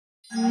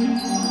You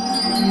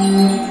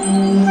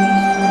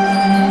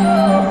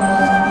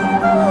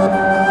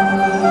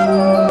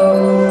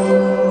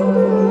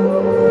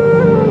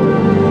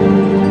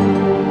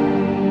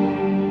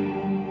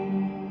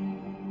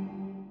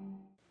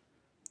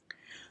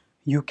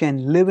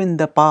can live in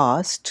the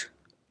past,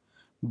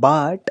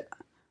 but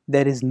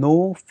there is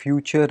no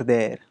future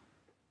there.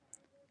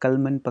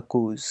 Kalman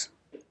Packouz.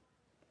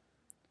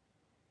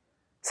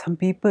 Some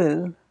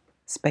people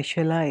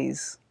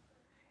specialize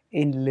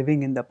in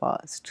living in the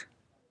past.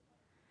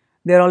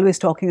 They are always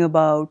talking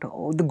about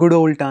the good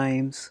old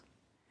times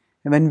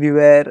when we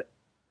were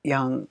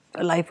young.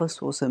 Life was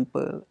so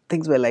simple.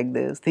 Things were like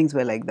this, things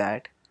were like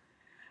that.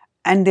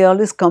 And they are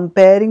always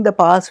comparing the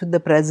past with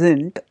the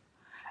present,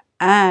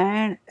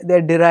 and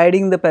they're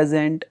deriding the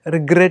present,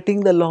 regretting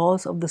the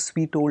loss of the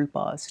sweet old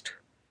past.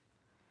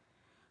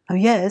 Now,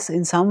 yes,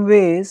 in some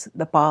ways,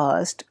 the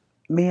past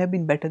may have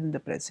been better than the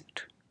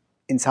present.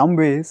 In some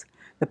ways,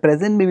 the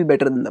present may be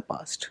better than the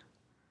past.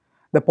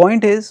 The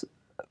point is,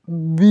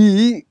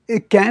 we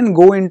can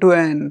go into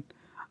an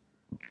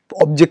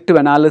objective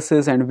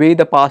analysis and weigh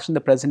the past and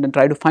the present and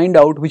try to find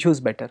out which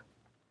was better.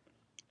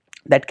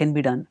 That can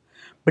be done.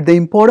 But the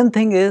important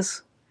thing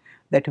is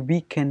that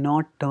we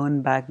cannot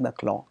turn back the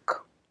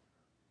clock.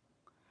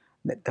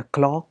 That the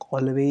clock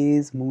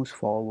always moves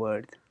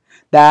forward.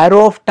 The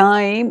arrow of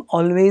time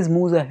always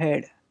moves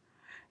ahead.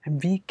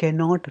 And we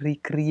cannot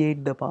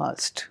recreate the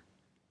past.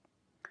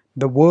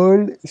 The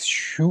world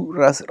is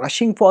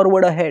rushing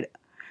forward ahead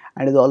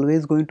and is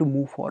always going to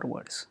move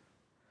forwards.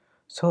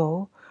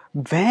 So,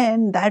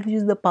 when that which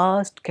is the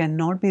past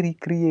cannot be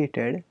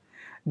recreated,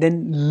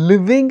 then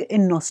living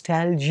in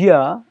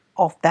nostalgia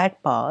of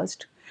that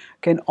past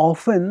can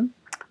often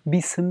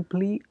be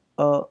simply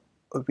a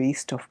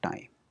waste of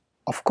time.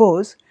 Of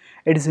course,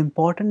 it is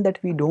important that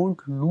we don't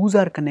lose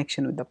our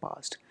connection with the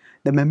past.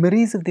 The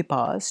memories of the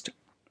past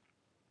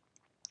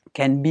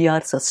can be our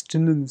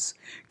sustenance,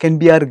 can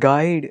be our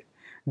guide.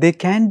 They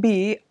can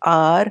be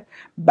our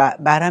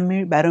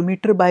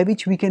barometer by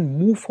which we can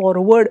move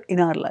forward in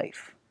our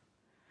life.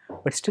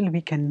 But still we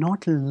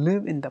cannot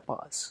live in the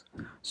past.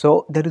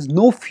 So there is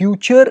no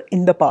future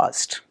in the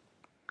past.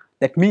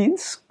 That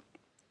means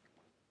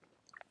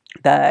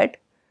that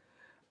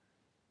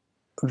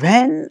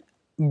even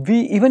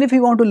if we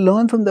want to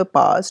learn from the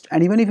past,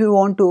 and even if we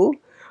want to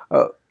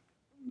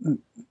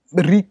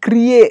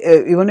recreate,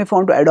 even if we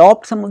want to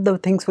adopt some of the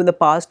things from the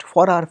past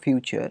for our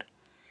future,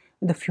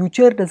 the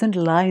future doesn't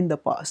lie in the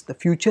past. The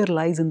future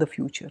lies in the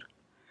future.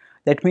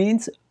 That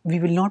means we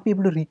will not be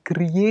able to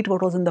recreate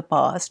what was in the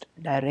past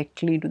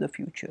directly into the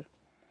future.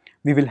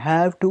 We will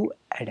have to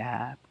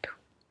adapt.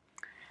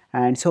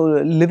 And so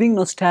living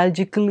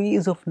nostalgically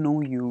is of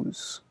no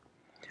use.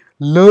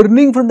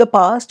 Learning from the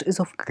past is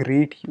of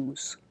great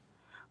use.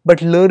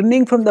 But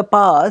learning from the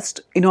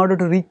past in order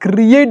to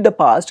recreate the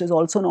past is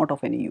also not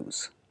of any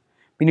use.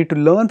 We need to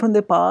learn from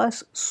the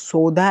past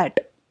so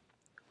that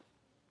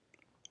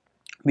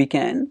we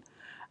can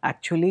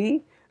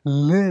actually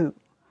live.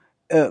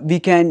 We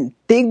can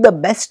take the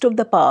best of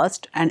the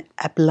past and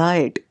apply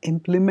it,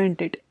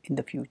 implement it in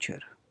the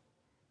future.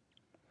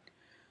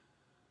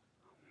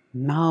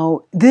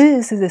 Now,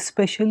 this is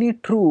especially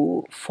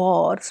true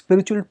for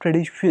spiritual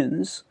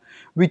traditions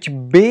which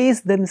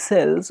base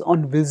themselves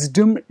on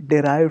wisdom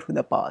derived from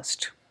the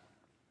past.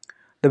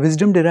 The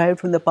wisdom derived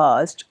from the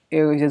past,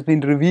 which has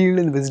been revealed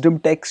in wisdom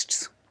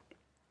texts,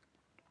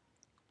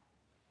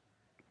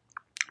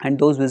 and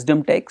those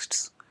wisdom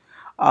texts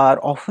are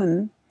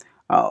often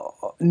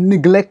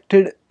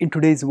neglected in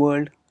today's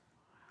world,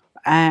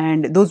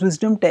 and those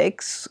wisdom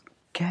texts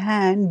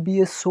can be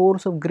a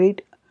source of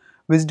great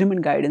wisdom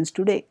and guidance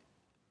today.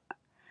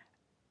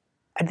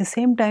 At the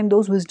same time,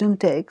 those wisdom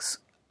texts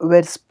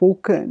were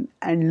spoken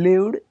and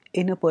lived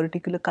in a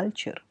particular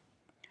culture,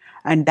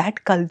 and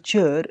that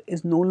culture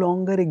is no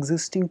longer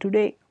existing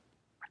today.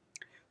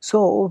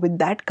 So with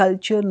that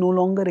culture no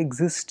longer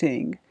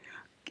existing,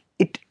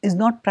 it is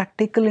not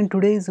practical in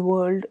today's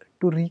world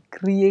to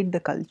recreate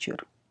the culture.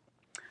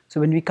 So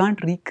when we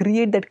can't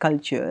recreate that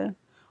culture,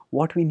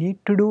 what we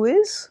need to do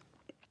is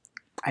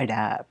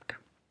adapt.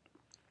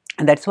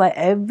 And that's why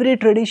every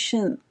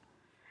tradition,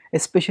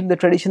 especially the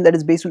tradition that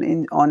is based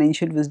on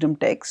ancient wisdom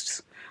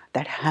texts,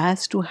 that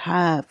has to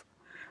have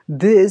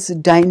this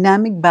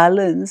dynamic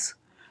balance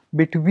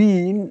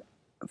between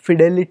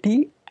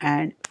fidelity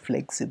and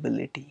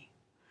flexibility.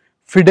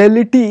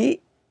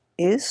 Fidelity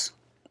is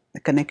the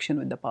connection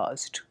with the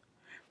past.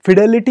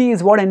 Fidelity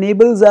is what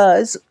enables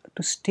us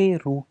to stay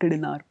rooted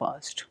in our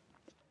past.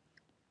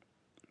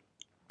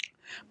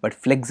 But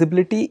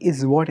flexibility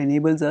is what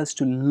enables us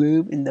to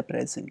live in the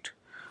present.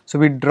 So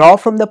we draw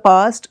from the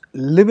past,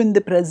 live in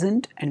the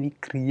present, and we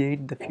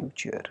create the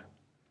future.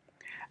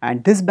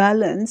 And this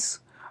balance,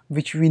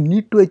 which we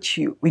need to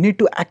achieve, we need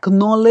to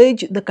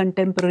acknowledge the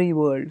contemporary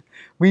world.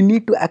 We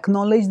need to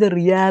acknowledge the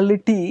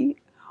reality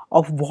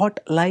of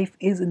what life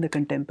is in the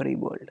contemporary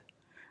world.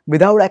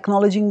 Without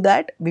acknowledging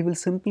that, we will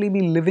simply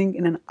be living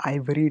in an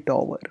ivory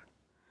tower,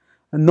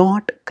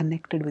 not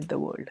connected with the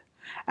world.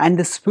 And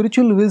the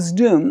spiritual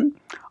wisdom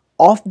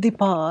of the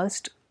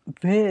past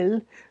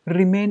will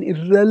remain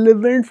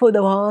irrelevant for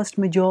the vast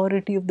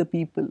majority of the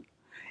people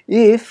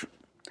if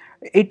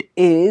it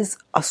is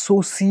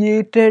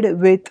associated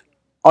with,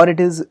 or it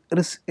is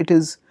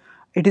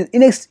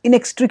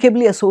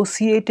inextricably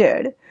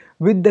associated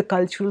with the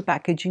cultural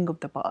packaging of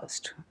the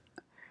past.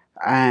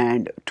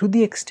 And to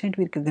the extent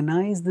we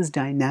recognize this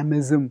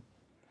dynamism,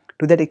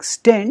 to that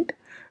extent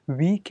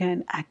we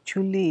can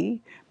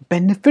actually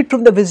benefit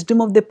from the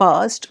wisdom of the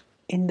past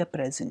in the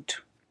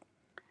present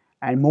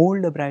and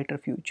mold a brighter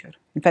future.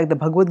 In fact, the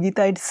Bhagavad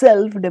Gita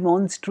itself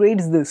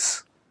demonstrates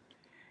this.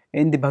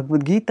 In the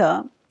Bhagavad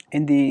Gita,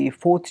 in the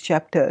 4th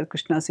chapter,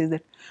 Krishna says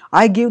that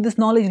I gave this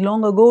knowledge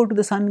long ago to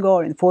the sun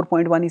god. In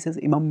 4.1 he says,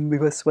 Imam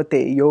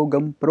vivasvate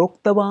yogam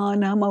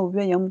proktavanam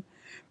avyayam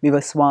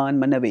vivasvan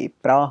manave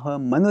praha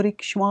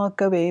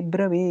manurikshmakave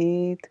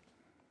bravet.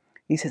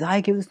 He says,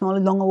 I gave this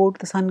knowledge long ago to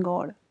the sun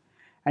god.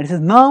 And he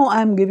says, now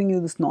I am giving you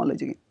this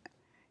knowledge again.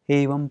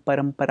 Evam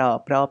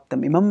parampara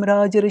praptam imam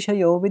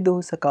rajarishyo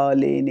vidu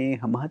sakale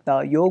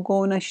nehamahata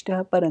yogo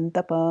nashtah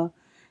parantapa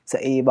sa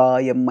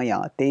evayam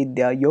maya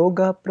tedya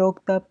yoga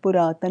prokta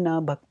puratana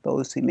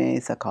bhaktosi me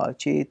sakha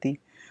cheti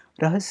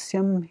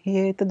rahasyam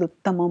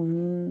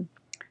hyetaduttamam.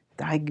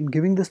 I am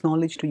giving this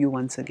knowledge to you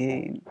once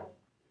again.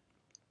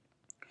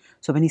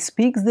 So when he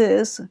speaks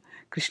this,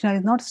 Krishna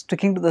is not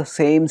sticking to the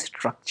same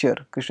structure.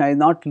 Krishna is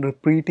not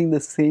repeating the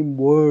same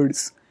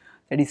words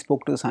that he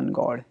spoke to the sun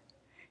god.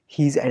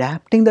 He is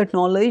adapting that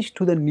knowledge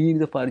to the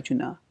needs of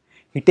Arjuna.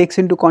 He takes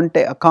into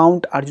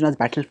account Arjuna's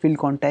battlefield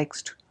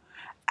context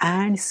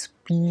and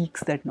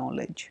speaks that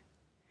knowledge.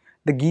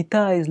 The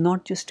Gita is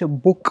not just a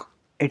book,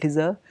 it is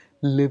a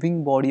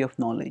living body of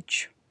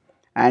knowledge.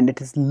 And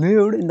it is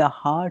lived in the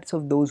hearts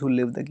of those who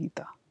live the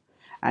Gita.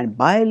 And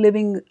by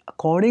living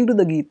according to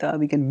the Gita,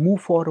 we can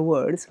move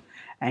forwards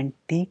and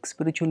take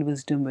spiritual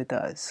wisdom with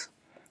us.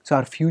 So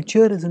our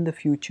future is in the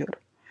future.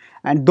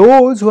 And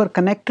those who are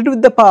connected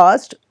with the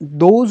past,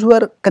 those who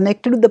are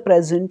connected with the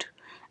present,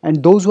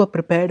 and those who are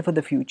prepared for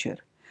the future,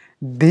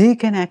 they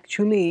can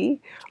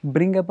actually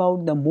bring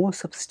about the most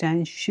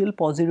substantial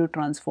positive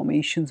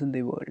transformations in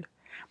the world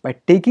by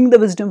taking the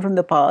wisdom from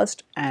the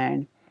past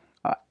and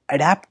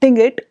adapting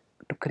it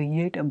to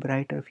create a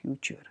brighter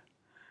future.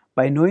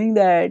 By knowing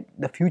that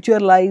the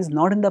future lies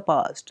not in the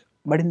past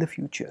but in the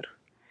future,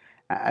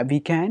 we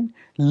can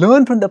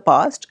learn from the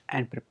past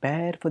and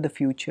prepare for the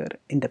future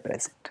in the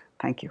present.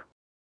 Thank you.